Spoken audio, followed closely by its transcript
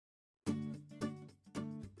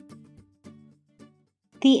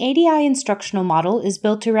The ADI Instructional Model is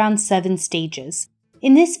built around 7 stages.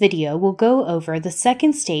 In this video, we'll go over the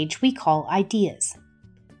second stage we call Ideas.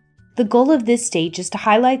 The goal of this stage is to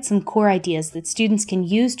highlight some core ideas that students can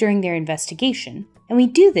use during their investigation, and we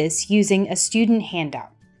do this using a student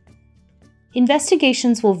handout.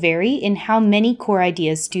 Investigations will vary in how many core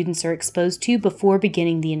ideas students are exposed to before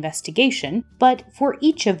beginning the investigation, but for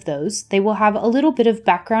each of those, they will have a little bit of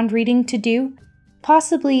background reading to do,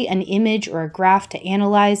 possibly an image or a graph to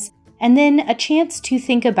analyze, and then a chance to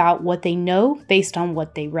think about what they know based on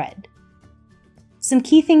what they read. Some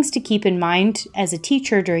key things to keep in mind as a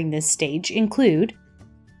teacher during this stage include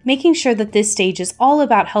making sure that this stage is all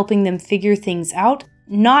about helping them figure things out,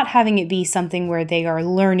 not having it be something where they are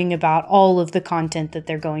learning about all of the content that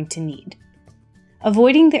they're going to need.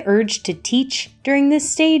 Avoiding the urge to teach during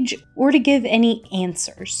this stage or to give any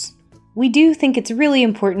answers. We do think it's really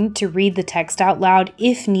important to read the text out loud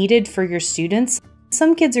if needed for your students.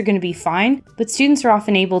 Some kids are going to be fine, but students are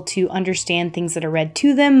often able to understand things that are read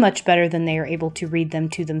to them much better than they are able to read them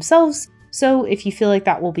to themselves. So if you feel like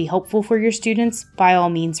that will be helpful for your students, by all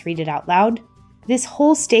means read it out loud. This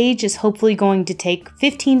whole stage is hopefully going to take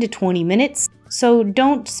 15 to 20 minutes, so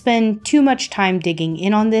don't spend too much time digging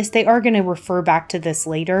in on this. They are going to refer back to this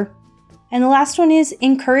later. And the last one is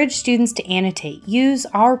encourage students to annotate. Use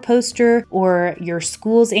our poster or your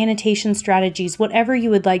school's annotation strategies, whatever you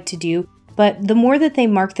would like to do. But the more that they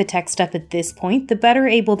mark the text up at this point, the better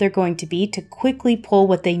able they're going to be to quickly pull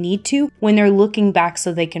what they need to when they're looking back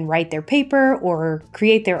so they can write their paper or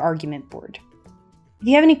create their argument board. If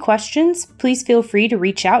you have any questions, please feel free to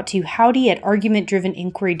reach out to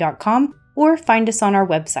howdy@argumentdriveninquiry.com or find us on our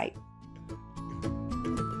website.